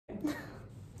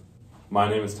My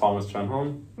name is Thomas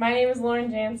Trenholme. My name is Lauren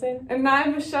Jansen. And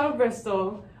I'm Michelle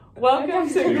Bristol.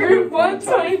 Welcome to Group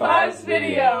 125's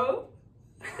video.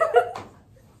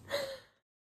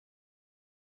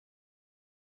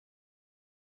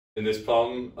 In this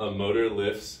problem, a motor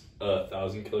lifts a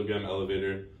 1,000-kilogram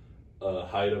elevator a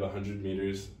height of 100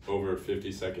 meters over 50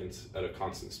 seconds at a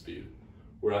constant speed.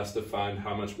 We're asked to find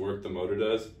how much work the motor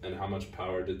does and how much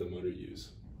power did the motor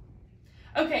use.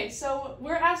 Okay, so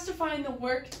we're asked to find the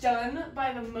work done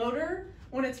by the motor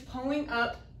when it's pulling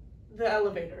up the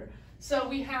elevator. So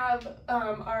we have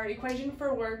our equation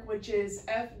for work, which is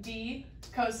FD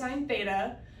cosine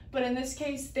theta, but in this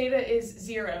case, theta is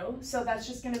 0, so that's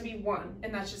just going to be 1,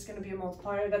 and that's just going to be a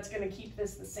multiplier. That's going to keep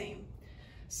this the same.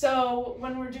 So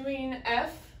when we're doing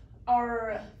F,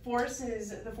 our force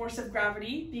is the force of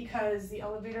gravity because the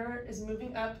elevator is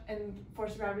moving up and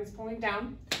force of gravity is pulling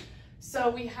down.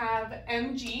 So we have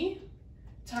mg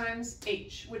times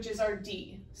h, which is our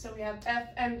d. So we have F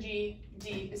mg,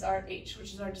 d is our h,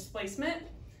 which is our displacement.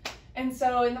 And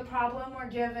so in the problem, we're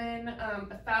given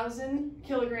 1,000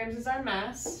 kilograms is our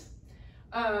mass.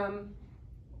 Our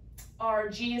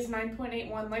g is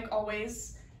 9.81 like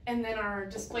always. And then our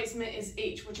displacement is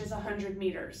h, which is 100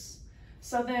 meters.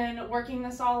 So then working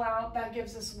this all out, that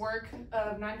gives us work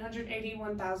of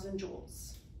 981,000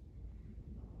 joules.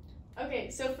 Okay,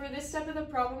 so for this step of the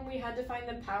problem, we had to find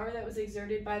the power that was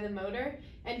exerted by the motor.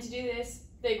 And to do this,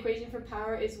 the equation for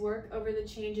power is work over the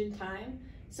change in time.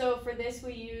 So for this,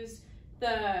 we used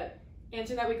the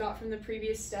answer that we got from the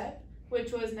previous step,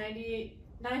 which was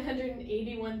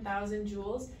 981,000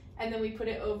 joules, and then we put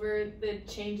it over the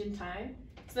change in time.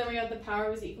 So then we got the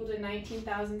power was equal to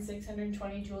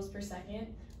 19,620 joules per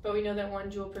second, but we know that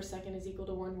 1 joule per second is equal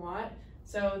to 1 watt.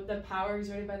 So the power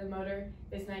exerted by the motor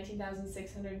is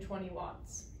 19,620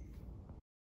 watts.